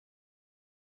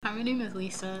Hi, my name is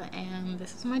Lisa, and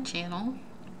this is my channel.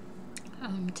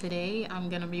 Today I'm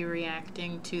going to be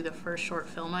reacting to the first short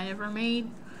film I ever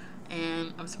made,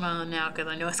 and I'm smiling now because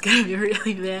I know it's going to be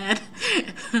really bad.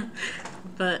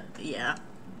 But yeah.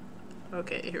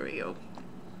 Okay, here we go.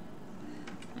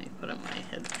 Let me put on my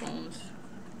headphones.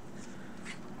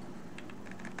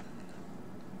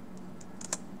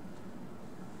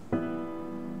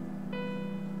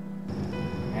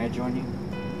 May I join you?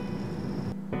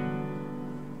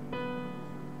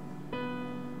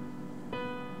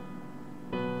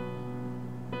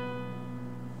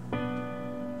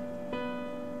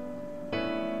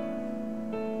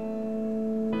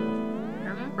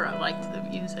 I remember I liked the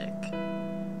music.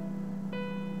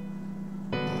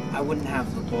 I wouldn't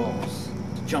have the balls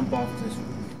to jump off this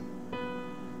roof.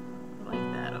 I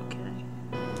like that, okay.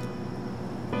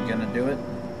 You gonna do it?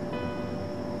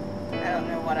 I don't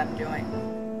know what I'm doing.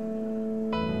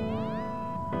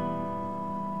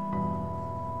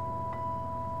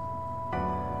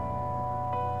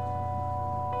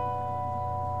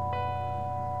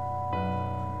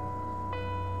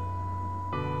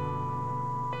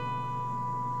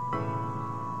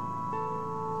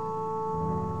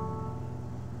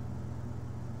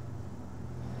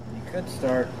 You could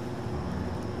start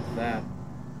with that.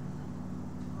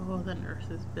 Oh, the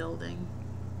nurse's building.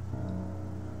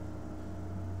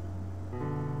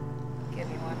 Give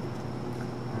me one.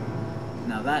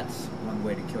 Now that's one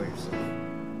way to kill yourself.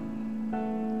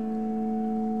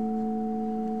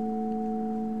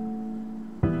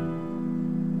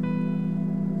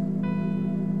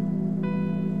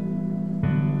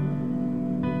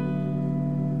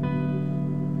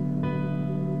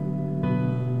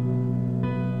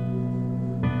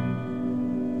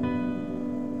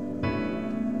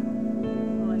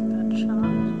 I like that shot.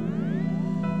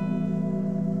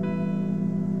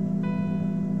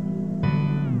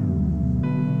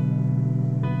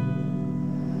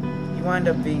 You wind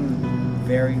up being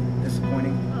very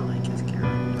disappointing. I like his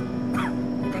character.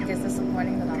 You think it's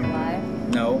disappointing that I'm alive?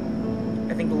 No,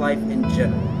 I think life in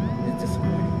general is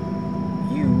disappointing.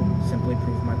 You simply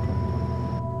prove my point.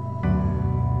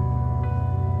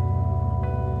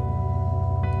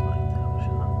 I like that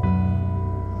shot.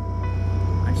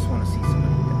 I just want to see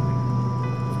somebody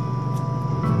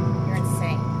You're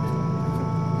insane.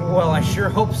 die. Well, I sure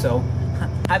hope so.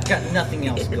 I've got nothing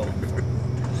else going.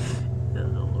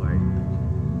 Oh Lord.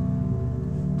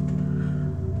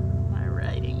 My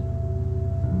writing.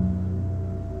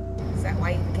 Is that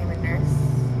why you became a nurse?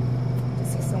 To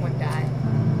see someone die?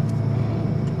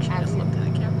 She just looked at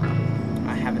the camera.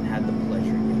 I haven't had the pleasure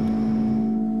yet.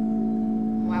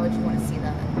 Why would you want to see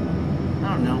that? I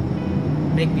don't know.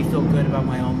 Make me feel good about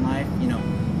my own life, you know,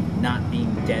 not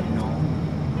being dead and all.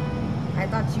 I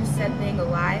thought you said being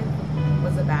alive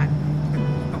was a bad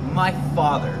thing. My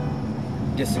father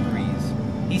disagrees.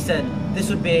 He said this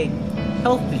would be a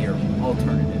healthier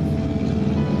alternative.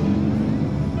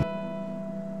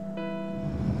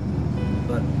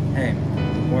 But hey,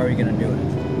 why are you gonna do it?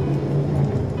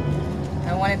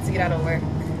 I wanted to get out of work.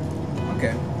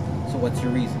 Okay, so what's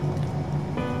your reason?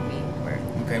 Hate work.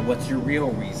 Okay, what's your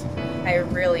real reason? I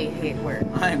really hate work.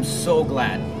 I am so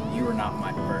glad you are not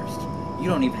my first. You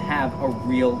don't even have a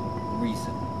real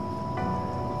reason.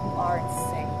 You are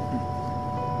insane.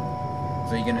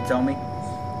 So you gonna tell me?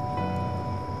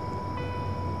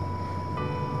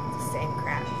 It's the same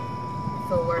crap. I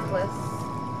feel worthless.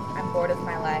 I'm bored of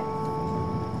my life.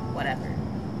 Whatever.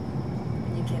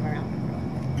 And you came around and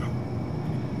ruined it.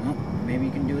 Well, maybe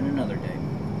you can do it another day.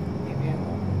 Maybe I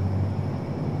will.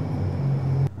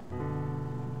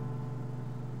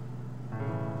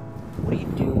 What do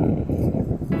you do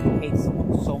if you hate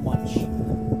someone so much you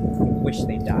wish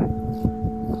they died?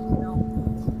 No.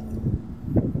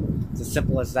 It's as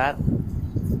simple as that.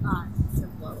 Not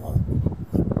simple.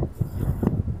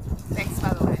 Thanks,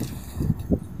 by the way.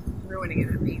 Ruining it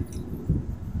for me.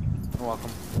 You're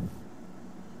welcome.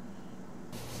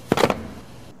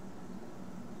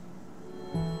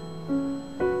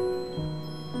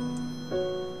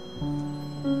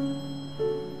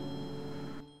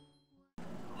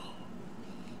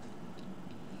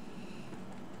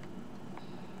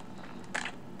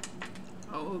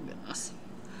 Oh goodness.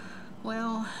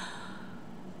 Well,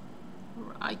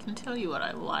 I can tell you what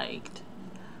I liked.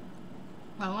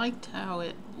 I liked how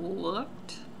it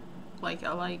looked. Like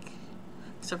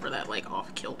except for that like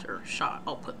off-kilter shot.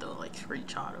 I'll put the like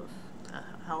screenshot of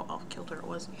how off-kilter it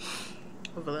was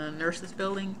of the nurses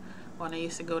building when I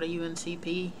used to go to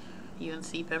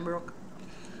UNC Pembroke.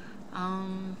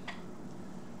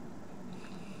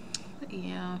 But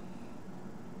yeah.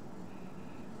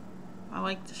 I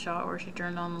like the shot where she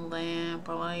turned on the lamp.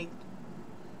 I like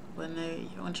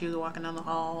when she was walking down the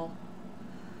hall.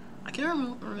 I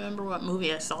can't remember what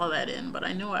movie I saw that in, but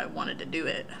I know I wanted to do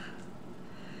it.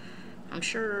 I'm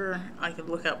sure I could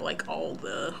look up like all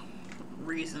the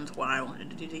reasons why I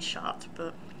wanted to do these shots,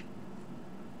 but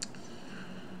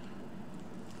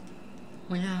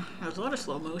yeah, there's a lot of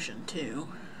slow motion too.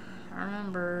 I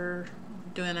remember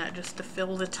doing that just to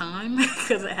fill the time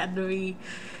because it had to be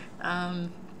 5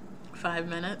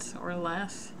 minutes or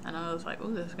less, and I was like,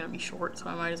 oh, this is gonna be short, so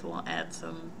I might as well add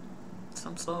some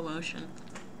slow motion.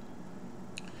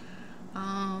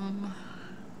 I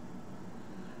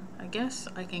guess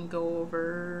I can go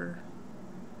over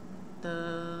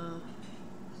the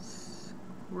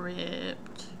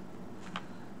script.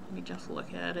 Let me just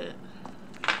look at it.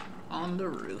 On the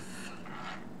roof.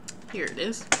 Here it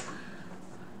is.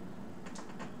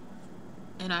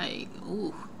 And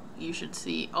you should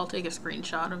see, I'll take a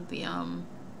screenshot of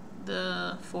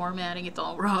the formatting. It's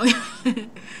all wrong.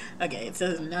 Okay, it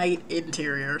says night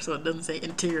interior, so it doesn't say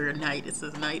interior night, it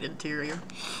says night interior.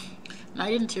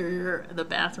 Night interior, the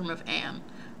bathroom of Anne.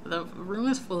 The room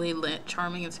is fully lit,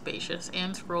 charming and spacious.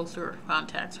 Anne scrolls through her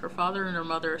contacts. Her father and her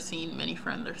mother are seen, many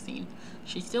friends are seen.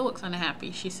 She still looks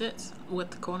unhappy. She sits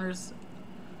with layers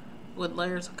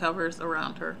of covers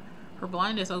around her. Her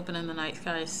blind is open and the night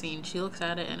sky is seen. She looks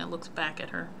at it and it looks back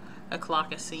at her. A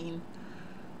clock is seen.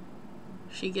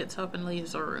 She gets up and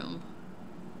leaves the room.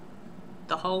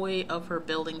 The hallway of her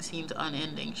building seems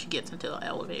unending. She gets into the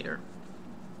elevator.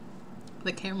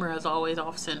 The camera is always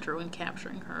off-center when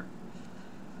capturing her.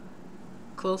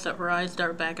 Close up, her eyes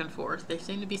dart back and forth. They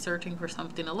seem to be searching for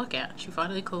something to look at. She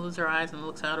finally closes her eyes and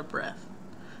looks out of breath.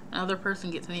 Another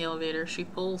person gets in the elevator. She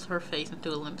pulls her face into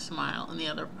a limp smile, and the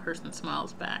other person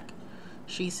smiles back.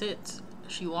 She sits.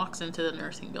 She walks into the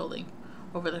nursing building.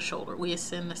 Over the shoulder. We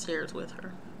ascend the stairs with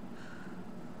her.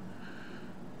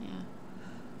 Yeah.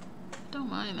 Don't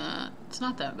mind that. It's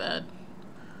not that bad.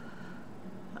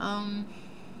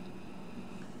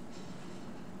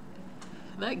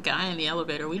 That guy in the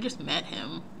elevator, we just met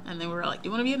him, and they were like, do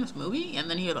you want to be in this movie? And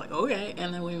then he was like, okay,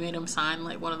 and then we made him sign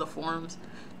like one of the forms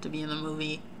to be in the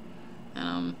movie.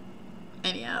 And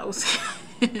yeah, it was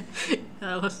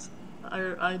that was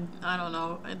I don't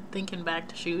know, thinking back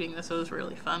to shooting this, it was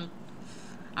really fun.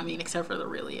 I mean, except for the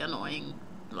really annoying,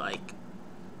 like,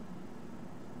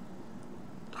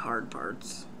 hard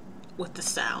parts with the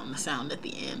sound at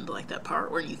the end, like that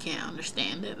part where you can't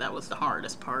understand it. That was the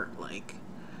hardest part. Like,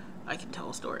 I can tell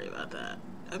a story about that.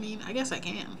 I mean, I guess I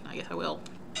can. I guess I will.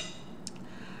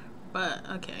 But,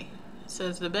 okay. It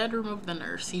says, the bedroom of the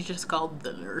nurse. He's just called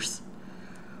the nurse.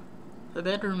 The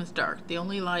bedroom is dark. The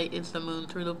only light is the moon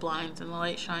through the blinds, and the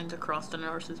light shines across the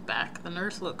nurse's back. The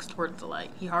nurse looks towards the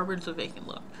light. He harbors a vacant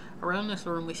look. Around this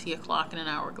room, we see a clock and an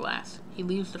hourglass. He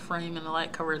leaves the frame, and the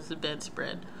light covers the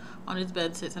bedspread. On his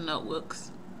bed sits a notebook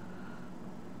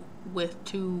with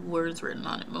 2 words written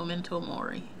on it, Memento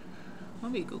Mori.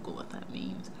 Let me Google what that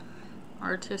means.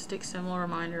 Artistic symbol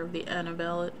reminder of the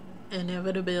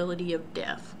inevitability of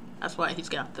death. That's why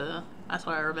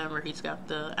I remember he's got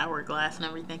the hourglass and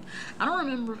everything. I don't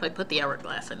remember if I put the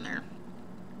hourglass in there.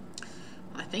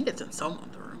 I think it's in some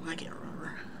of the room. I can't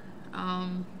remember.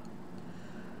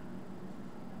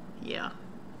 Yeah.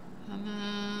 And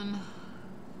then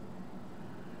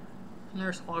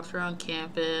nurse walks around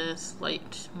campus.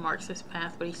 Light marks his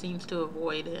path, but he seems to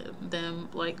avoid them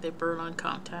like they burn on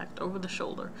contact. Over the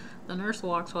shoulder. The nurse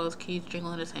walks while his keys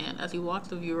jingle in his hand. As he walks,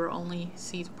 the viewer only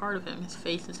sees part of him. His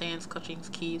face, his hands clutching his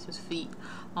keys, his feet.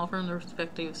 All from the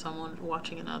perspective of someone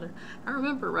watching another. I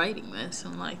remember writing this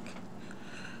and like,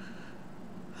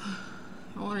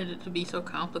 I wanted it to be so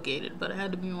complicated, but it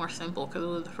had to be more simple because it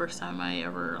was the first time I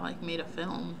ever like made a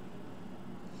film.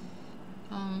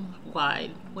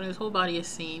 Wide. When his whole body is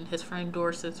seen, his framed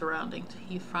door sits surroundings.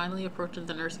 He finally approaches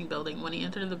the nursing building. When he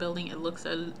enters the building, it looks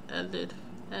as if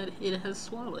it has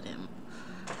swallowed him.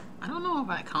 I don't know if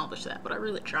I accomplished that, but I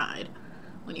really tried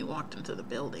when he walked into the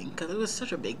building, because it was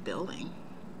such a big building.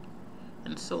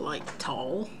 And so, like,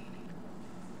 tall.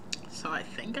 So I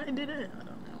think I did it. I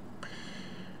don't know.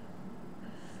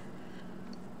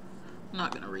 I'm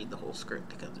not going to read the whole script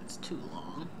because it's too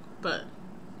long, but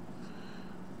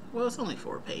well, it's only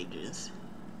 4 pages.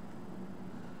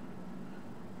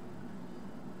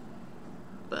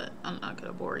 But I'm not going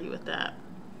to bore you with that.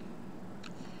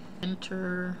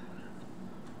 Enter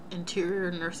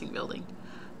interior nursing building.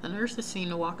 The nurse is seen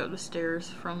to walk up the stairs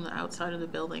from the outside of the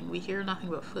building. We hear nothing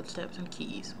but footsteps and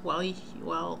keys. While he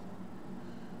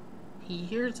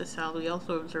hears the sound, we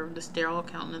also observe the sterile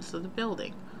countenance of the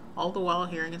building, all the while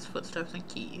hearing his footsteps and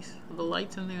keys. The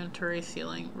lights in the interior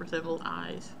ceiling resemble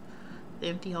eyes. The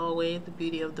empty hallway, the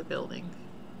beauty of the building.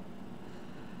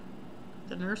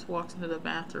 The nurse walks into the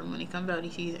bathroom. When he comes out, he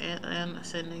sees Anne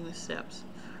ascending the steps.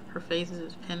 Her face is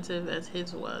as pensive as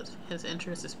his was. His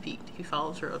interest is piqued. He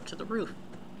follows her up to the roof.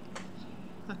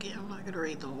 Okay, I'm not gonna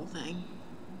read the whole thing,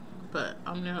 but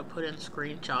I'm gonna put in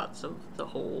screenshots of the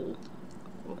whole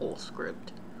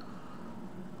script,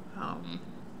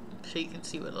 so you can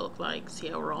see what it looked like, see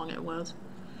how wrong it was.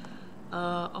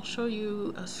 I'll show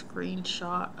you a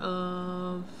screenshot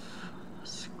of a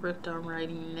script I'm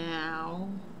writing now.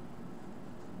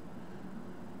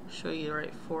 Show you the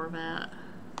right format.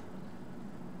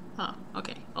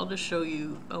 Okay, I'll just show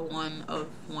you one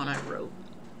I wrote.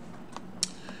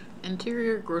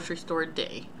 Interior grocery store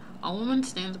day. A woman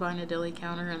stands behind a deli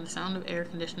counter and the sound of air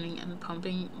conditioning and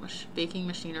pumping baking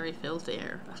machinery fills the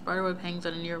air. A spiderweb hangs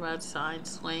on a nearby sign,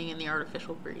 swaying in the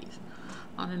artificial breeze.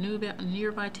 On a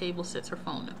nearby table sits her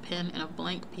phone, a pen, and a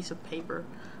blank piece of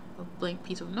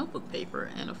notebook paper,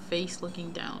 and a face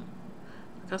looking down.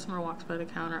 A customer walks by the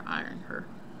counter, eyeing her.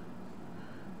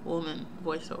 Woman,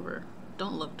 voiceover.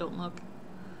 Don't look, don't look.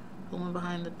 The woman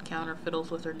behind the counter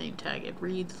fiddles with her name tag. It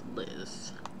reads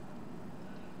Liz.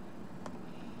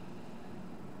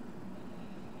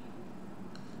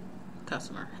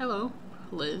 Customer, hello.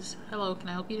 Liz, hello, can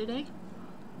I help you today?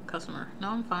 Customer, no,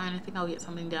 I'm fine. I think I'll get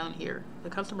something down here.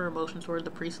 The customer motions toward the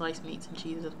pre-sliced meats and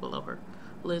cheeses below her.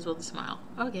 Liz with a smile.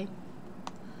 Okay.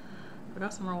 The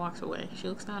customer walks away. She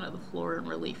looks down at the floor in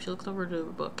relief. She looks over to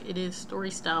her book. It is Story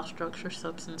Style, Structure,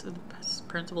 Substance, and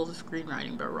Principles of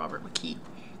Screenwriting by Robert McKee.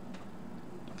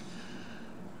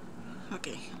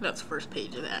 Okay, that's the first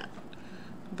page of that.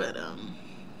 But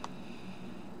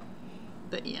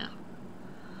yeah.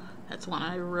 That's one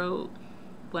I wrote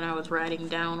when I was writing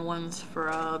down ones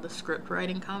for the script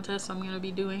writing contest I'm going to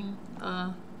be doing,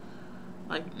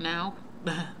 like now.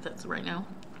 That's right now.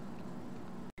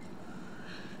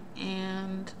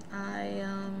 And I,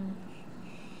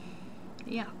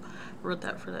 yeah, wrote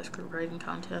that for that script writing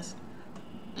contest.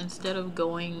 Instead of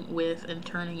going with and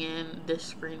turning in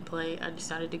this screenplay, I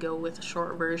decided to go with a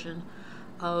short version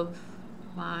of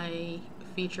my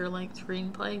feature-length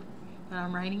screenplay that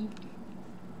I'm writing.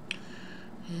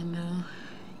 And,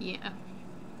 yeah.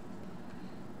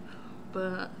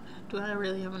 But, do I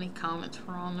really have any comments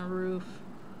for On the Roof?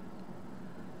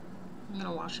 I'm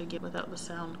gonna watch it again without the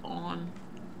sound on.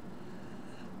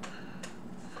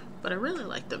 But I really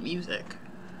like the music.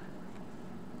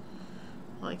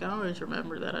 Like, I always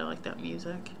remember that I like that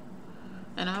music.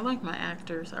 And I like my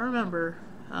actors. I remember,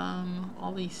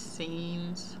 all these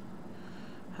scenes.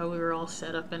 How we were all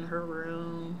set up in her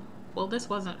room. Well, this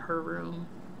wasn't her room.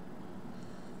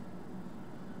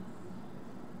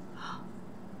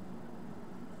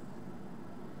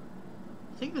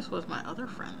 I think this was my other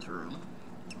friend's room.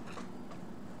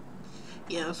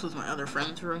 Yeah, this was my other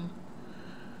friend's room.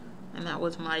 And that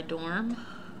was my dorm.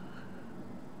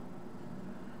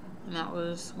 And that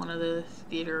was one of the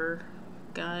theater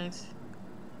guys.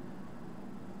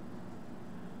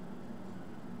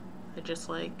 I just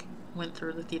like went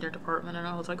through the theater department and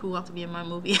I was like, who wants to be in my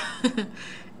movie?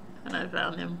 And I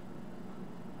found him.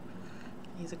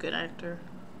 He's a good actor.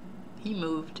 He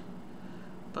moved.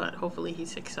 But hopefully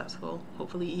he's successful.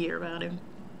 Hopefully you hear about him.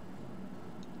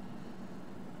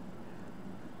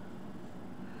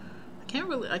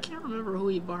 I can't remember who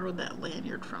he borrowed that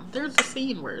lanyard from. There's a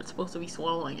scene where it's supposed to be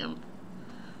swallowing him.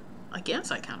 I guess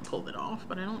I kind of pulled it off,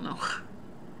 but I don't know.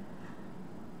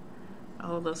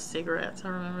 Oh, those cigarettes. I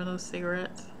remember those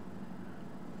cigarettes.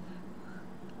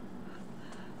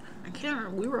 I can't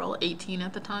remember. We were all 18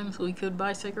 at the time, so we could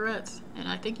buy cigarettes. And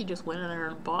I think he just went in there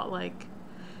and bought, like...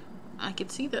 I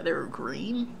could see that they were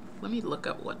green. Let me look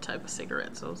up what type of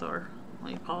cigarettes those are.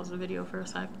 Let me pause the video for a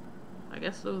sec. I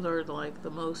guess those are like the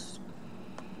most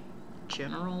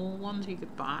general ones you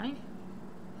could buy.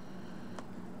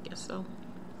 Guess so.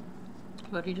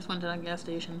 But he just went to that gas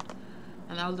station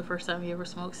and that was the first time he ever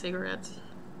smoked cigarettes.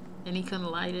 And he couldn't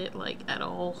light it like at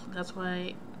all. That's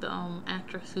why the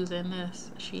actress who's in this,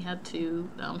 she had to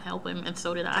help him, and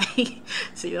so did I.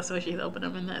 See, that's why she's helping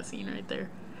him in that scene right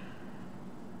there.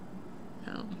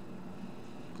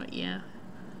 But yeah,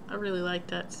 I really liked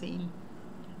that scene.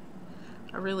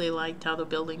 I really liked how the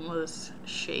building was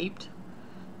shaped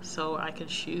so I could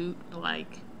shoot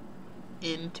like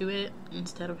into it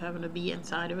instead of having to be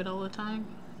inside of it all the time.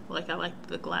 Like, I liked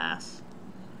the glass.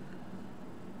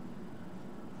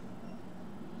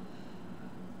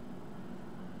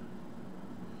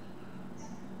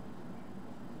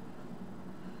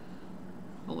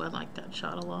 Oh, I like that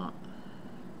shot a lot.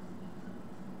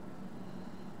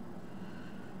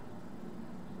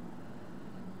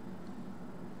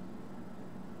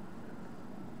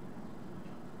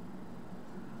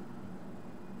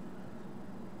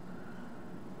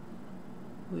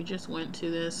 we just went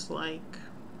to this like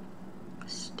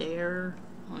stair.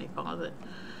 Let me pause it.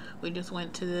 We just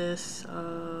went to this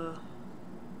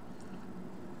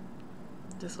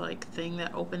this like thing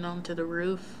that opened onto the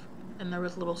roof, and there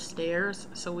was little stairs.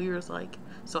 So we was like,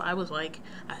 I was like,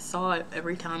 I saw it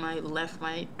every time I left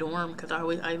my dorm, because I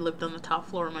lived on the top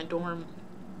floor of my dorm,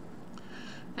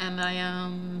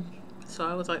 and so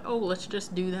I was like, oh, let's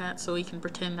just do that so we can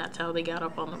pretend that's how they got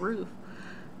up on the roof.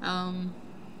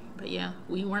 But yeah,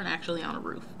 we weren't actually on a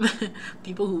roof.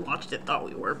 People who watched it thought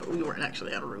we were, but we weren't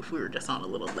actually on a roof. We were just on a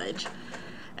little ledge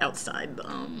outside.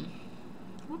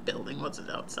 What building was it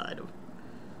outside of?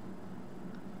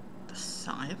 The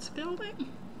science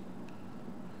building?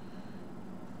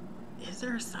 Is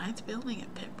there a science building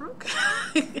at Pembroke?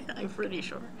 I'm pretty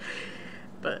sure.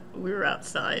 But we were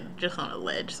outside, just on a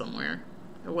ledge somewhere.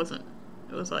 It was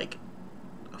like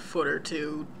a foot or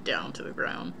two down to the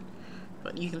ground.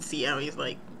 But you can see how he's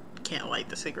like, can't light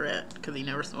the cigarette because he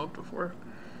never smoked before.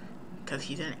 Because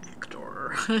he's an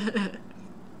actor.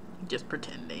 Just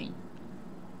pretending.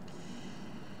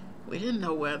 We didn't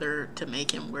know whether to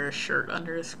make him wear a shirt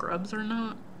under his scrubs or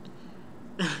not.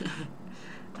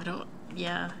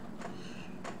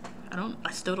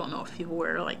 I still don't know if people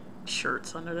wear like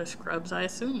shirts under their scrubs. I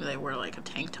assume they wear like a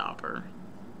tank top or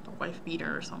a wife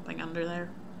beater or something under there.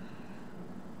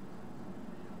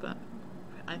 But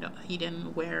he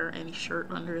didn't wear any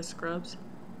shirt under his scrubs.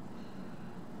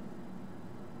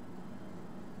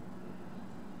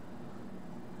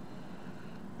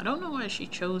 I don't know why she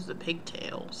chose the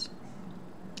pigtails.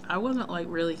 I wasn't like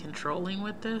really controlling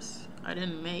with this. I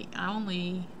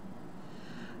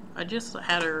just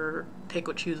had her pick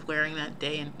what she was wearing that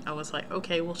day, and I was like,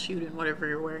 okay, we'll shoot in whatever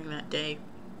you're wearing that day.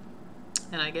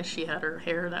 And I guess she had her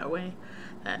hair that way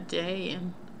that day,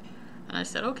 and I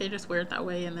said, okay, just wear it that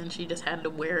way, and then she just had to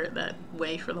wear it that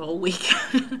way for the whole week.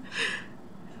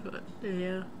 But,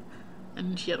 yeah.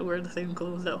 And she had to wear the same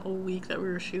clothes that whole week that we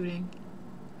were shooting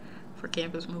for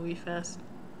Campus Movie Fest.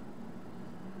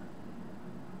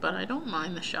 But I don't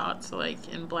mind the shots like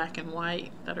in black and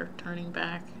white that are turning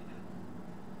back.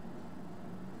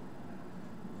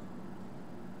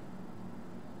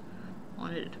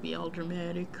 Wanted it to be all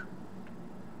dramatic.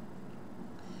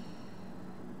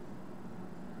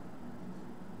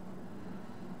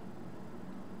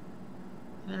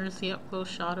 There's the up close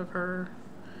shot of her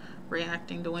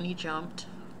reacting to when he jumped.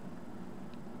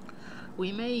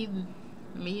 Me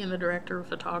and the director of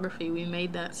photography, we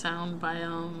made that sound by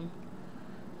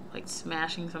like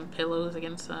smashing some pillows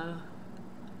against the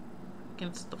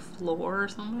floor or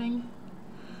something.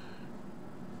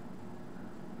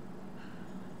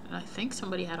 And I think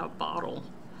somebody had a bottle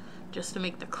just to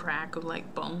make the crack of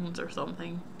like bones or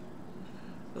something.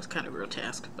 It was kind of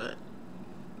grotesque, but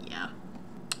yeah.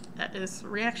 That is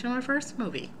reaction to my first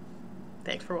movie.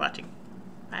 Thanks for watching.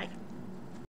 Bye.